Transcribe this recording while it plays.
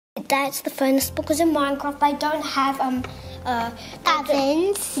That's the furnace because in Minecraft they don't have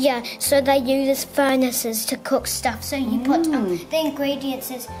ovens. Yeah, so they use furnaces to cook stuff. So you put the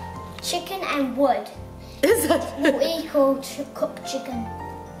ingredients is chicken and wood. Is it? Will equal to cooked chicken.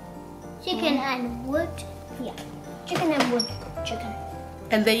 Chicken and wood. Yeah, chicken and wood. Chicken.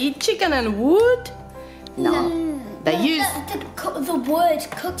 And they eat chicken and wood? No. They use... The wood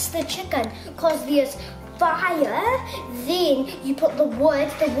cooks the chicken because there's fire. Then you put the wood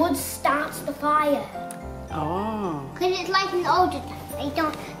starts the fire. Oh. Because it's like an older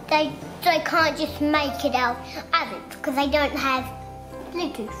time. They can't just make it out of it because they don't have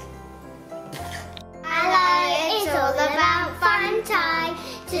Bluetooth. Hello, it's all about fun time.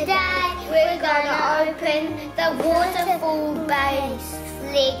 Today we're gonna open the waterfall base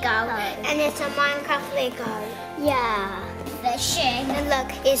Lego, and it's a Minecraft Lego. Yeah. The shape, and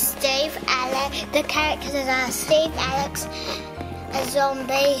look, is Steve, Alex. The characters are Steve, Alex, a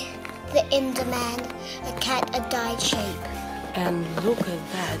zombie, the Enderman, a cat, a dyed sheep. And look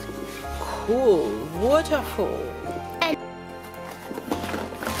at that cool waterfall. And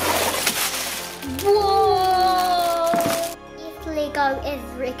whoa! This Lego is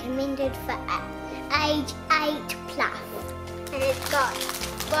recommended for age 8+. And it's got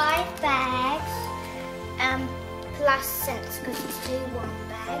 5 bags, plus 6 because it's 2 1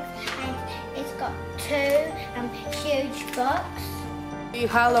 bags, and it's got 2 huge books.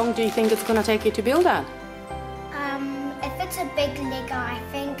 How long do you think it's going to take you to build that? If it's a big Lego, I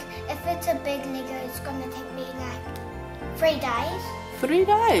think if it's a big Lego, it's going to take me like 3 days. 3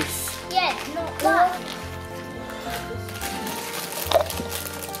 days? Yeah, not one.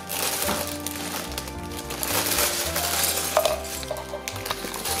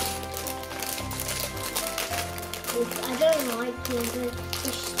 I don't like the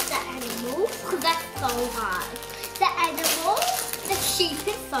animal because that's so hard. The animal, the sheep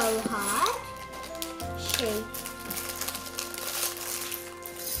is so hard. Sheep.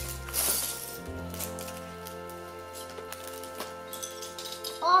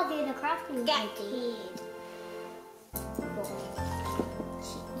 Oh, they're the crafting Get table.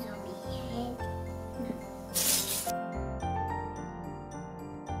 Zombie head.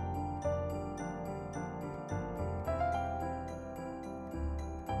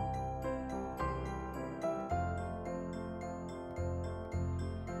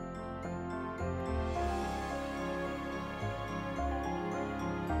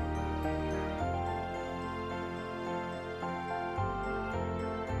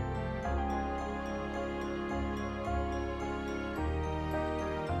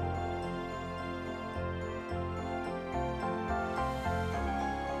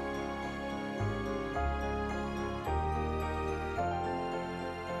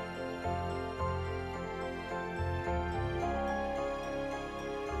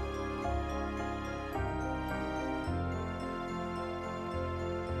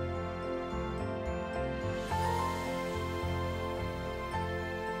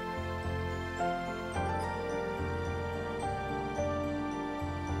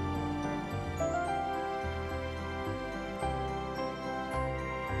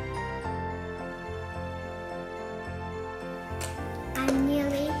 I'm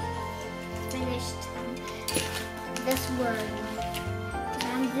nearly finished this room.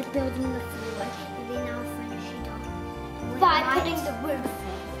 I'm just building the floor, and then I'll finish it off. By putting the roof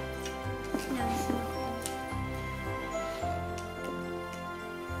in. No, it's not.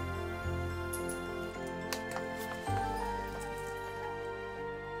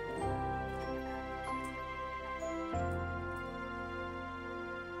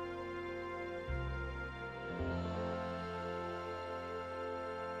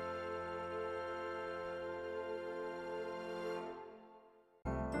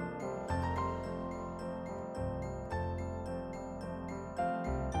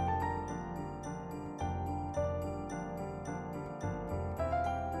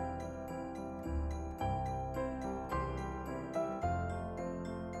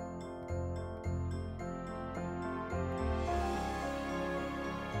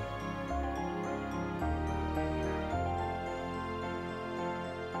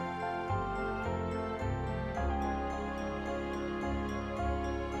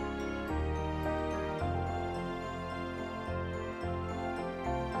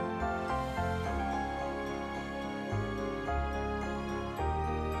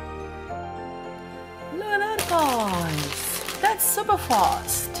 Look at that, guys. That's super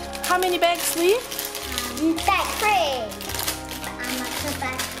fast. How many bags, Lee? Bag 3. I'm not so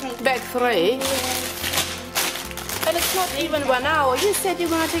bag 3. Bag 3? And it's not even 1 hour. You said you're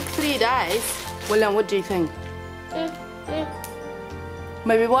going to take 3 days. William, what do you think?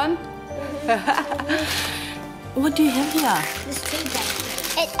 Maybe one? What do you have here? There's two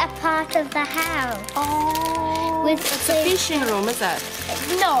beds. It's a part of the house. Oh, With it's a fishing room, is it?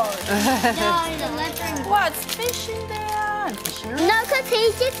 No. What's fishing there? Fishing room? No, because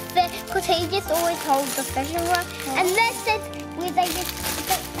he just always holds the fishing rod. And this is where they just,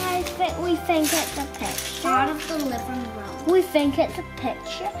 we think it's a picture. Part of the living room. We think it's a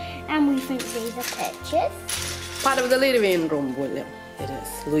picture, and we think these are pictures. Part of the living room, William. It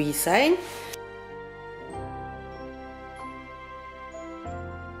is. Louis saying.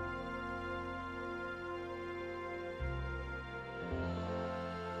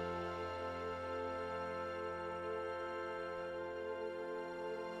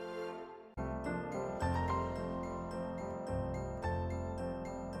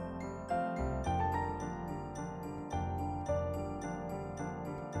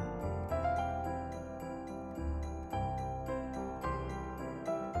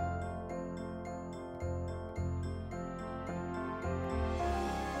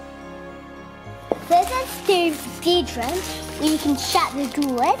 This is Steve's bedroom, where you can shut the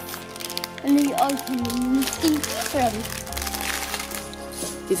doors, and then you open them and Steve's room.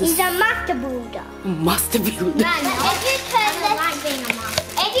 He's a master builder. Master builder. No, if you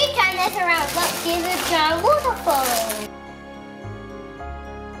turn this around, look, there's a giant waterfall.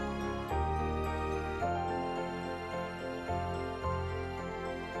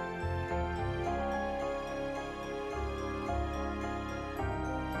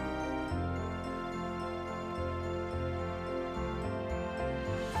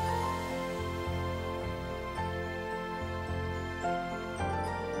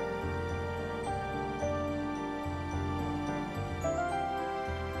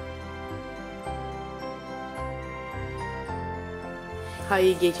 How are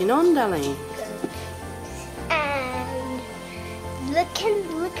you getting on, darling? And look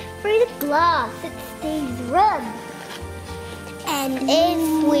through the glass. It's Steve's room. And if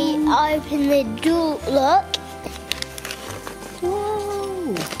we open the door, look.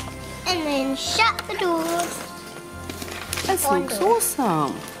 Whoa! And then shut the doors. That looks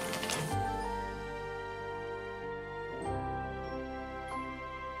awesome.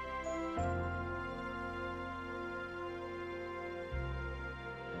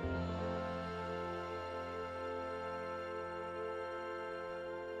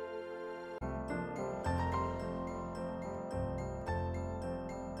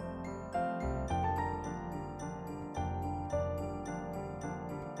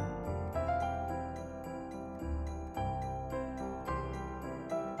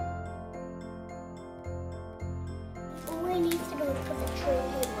 All we need to do is put the tree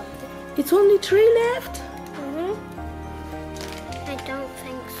here. It's only 3 left? I don't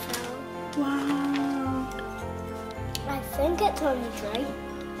think so. Wow. I think it's only 3.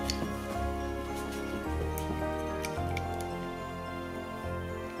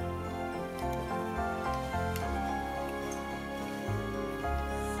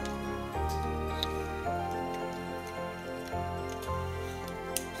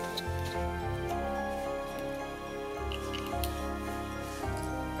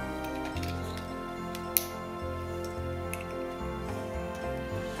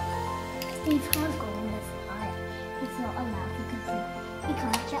 Steve can't go on this high. He's not allowed because he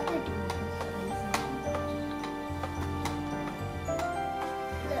can't shut the door.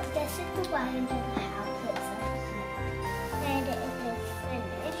 Look, this is the way into the house itself. And it is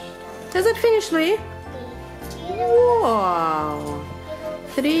finished. Is it finished, Louis? Yeah. Wow.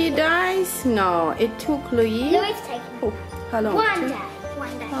 3 days? No, it took Louis. Louis taken Oh, how long? one 2? day.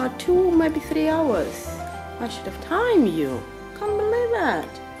 1 day. 2, maybe 3 hours. I should have timed you. Can't believe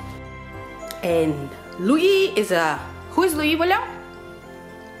it. And Louis is who is Louis, William?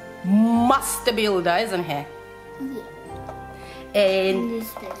 Master builder, isn't he? Yeah. And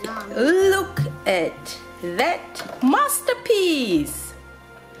look at that masterpiece.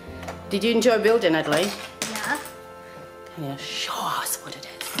 Did you enjoy building it, Louis? Yeah. Can you show us what it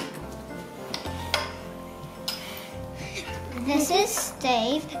is? This is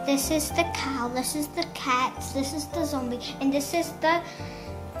Steve, this is the cow, this is the cats, this is the zombie, and this is the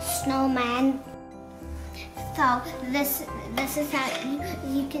snowman. So this is how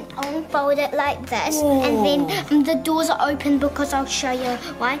you can unfold it like this. Whoa. And then the doors are open because I'll show you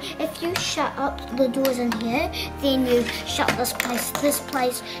why. If you shut up the doors in here, then you shut this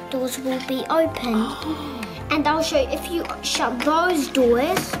place doors will be open. And I'll show you, if you shut those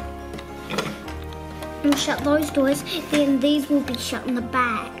doors, then these will be shut in the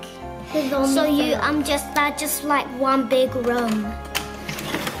back. So they're just like one big room.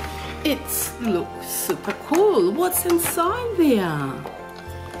 It looks super cool. What's inside there?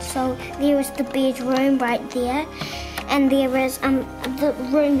 So there is the bedroom right there, and there is the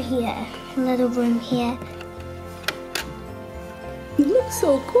room here, little room here. It looks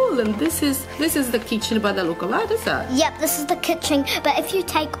so cool, and this is the kitchen by the look alike, is that? Yep, this is the kitchen. But if you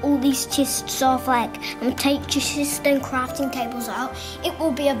take all these chests off, like take chests and crafting tables out, it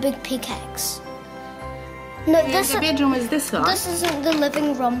will be a big pickaxe. No, The bedroom is this one. This isn't the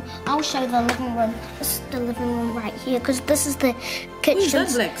living room. I'll show the living room. This is the living room right here, because this is the kitchen.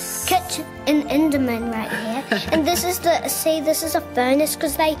 Kitchen in Enderman right here. And this is this is a furnace,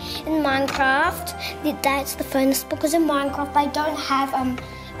 because in Minecraft, that's the furnace, because in Minecraft they don't have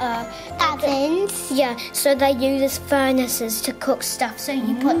ovens. Yeah, so they use furnaces to cook stuff. So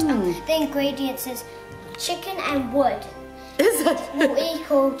you put the ingredients is chicken and wood. Is it? Will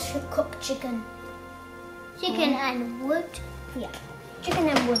equal to cooked chicken. Chicken and wood. Yeah. Chicken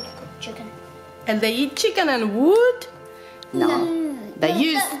and wood. Chicken. And they eat chicken and wood? No. They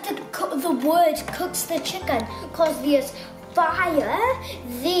use... The wood cooks the chicken, because there's fire.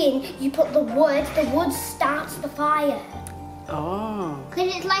 Then you put the wood starts the fire. Oh.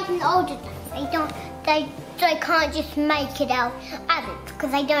 Because it's like in older times. They can't just make it out of it,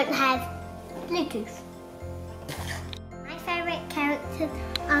 because they don't have Bluetooth. My favourite characters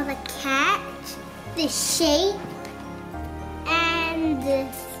are the cat, the sheep, and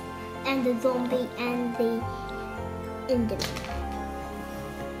the zombie and the Enderman.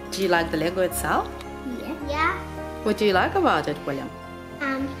 Do you like the Lego itself? Yeah. What do you like about it, William?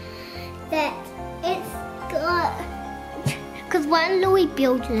 That it's got, because when Louis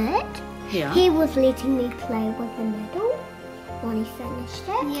built it, he was letting me play with the middle when he finished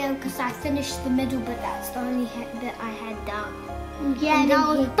it. Yeah, because I finished the middle, but that's the only bit I had done. Yeah,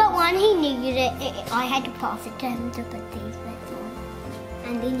 but when he needed it, I had to pass it to him to put these bits on.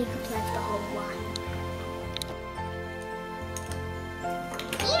 And then you could play the whole one.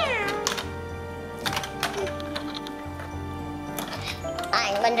 Yeah.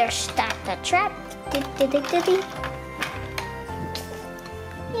 I'm going to start the trap.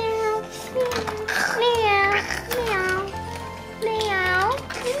 Meow, meow, meow, meow, meow.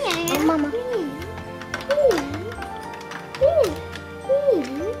 Oh, Mama.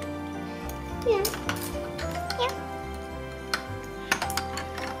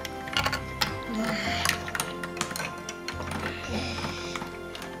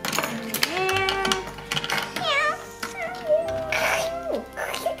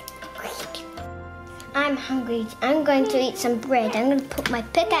 I'm hungry. I'm going to eat some bread. I'm going to put my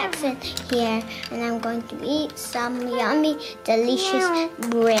pickaxe in here, and I'm going to eat some yummy, delicious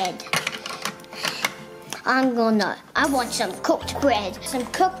bread. I want some cooked bread. Some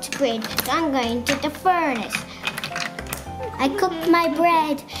cooked bread. So I'm going to the furnace. I cooked my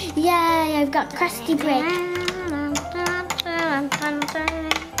bread. Yay, I've got crusty bread.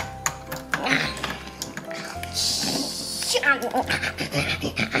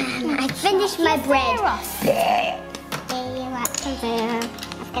 I finished my bread. I've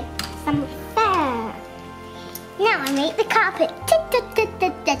got some fur. Now I make the carpet.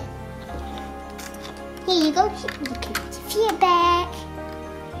 Here you go. You can put your feet back.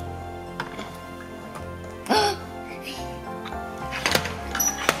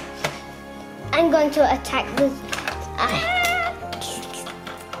 I'm going to attack the...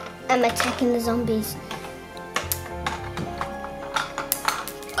 I'm attacking the zombies.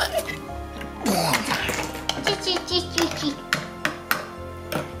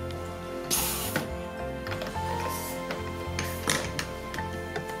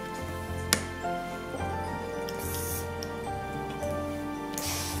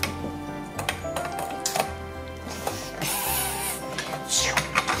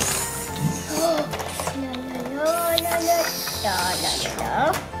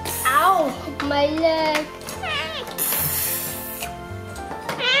 Ow, my leg.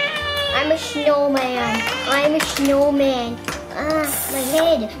 I'm a snowman. I'm a snowman. My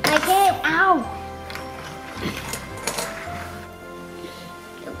head. Ow.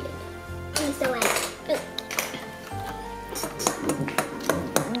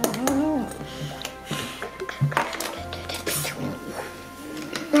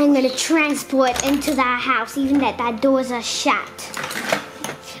 I'm going to transport into that house, even that doors are shut.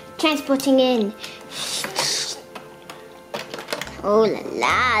 Transporting in. Oh la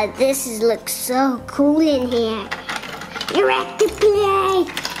la, this looks so cool in here. You're at the play.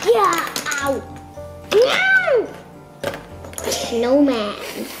 Yeah, ow. No! Snowman,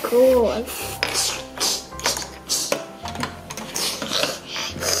 cool.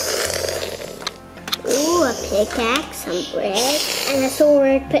 Ooh, a pickaxe, some bread, and a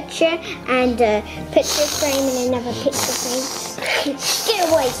sword picture, and a picture frame, and another picture frame. Get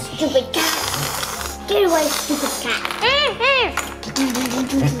away, stupid cat. Get away, stupid cat.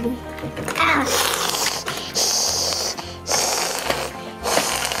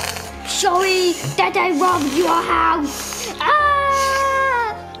 Sorry that I robbed your house.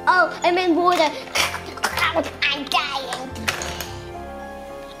 Oh, I'm in water. I'm dying.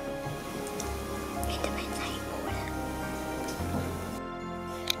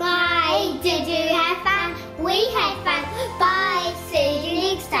 Bye. Did you have fun? We had fun. Bye. See you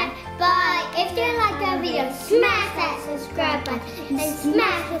next time. Bye. If you like the video, smash that subscribe button and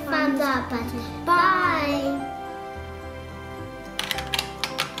smash the thumbs up button. Bye.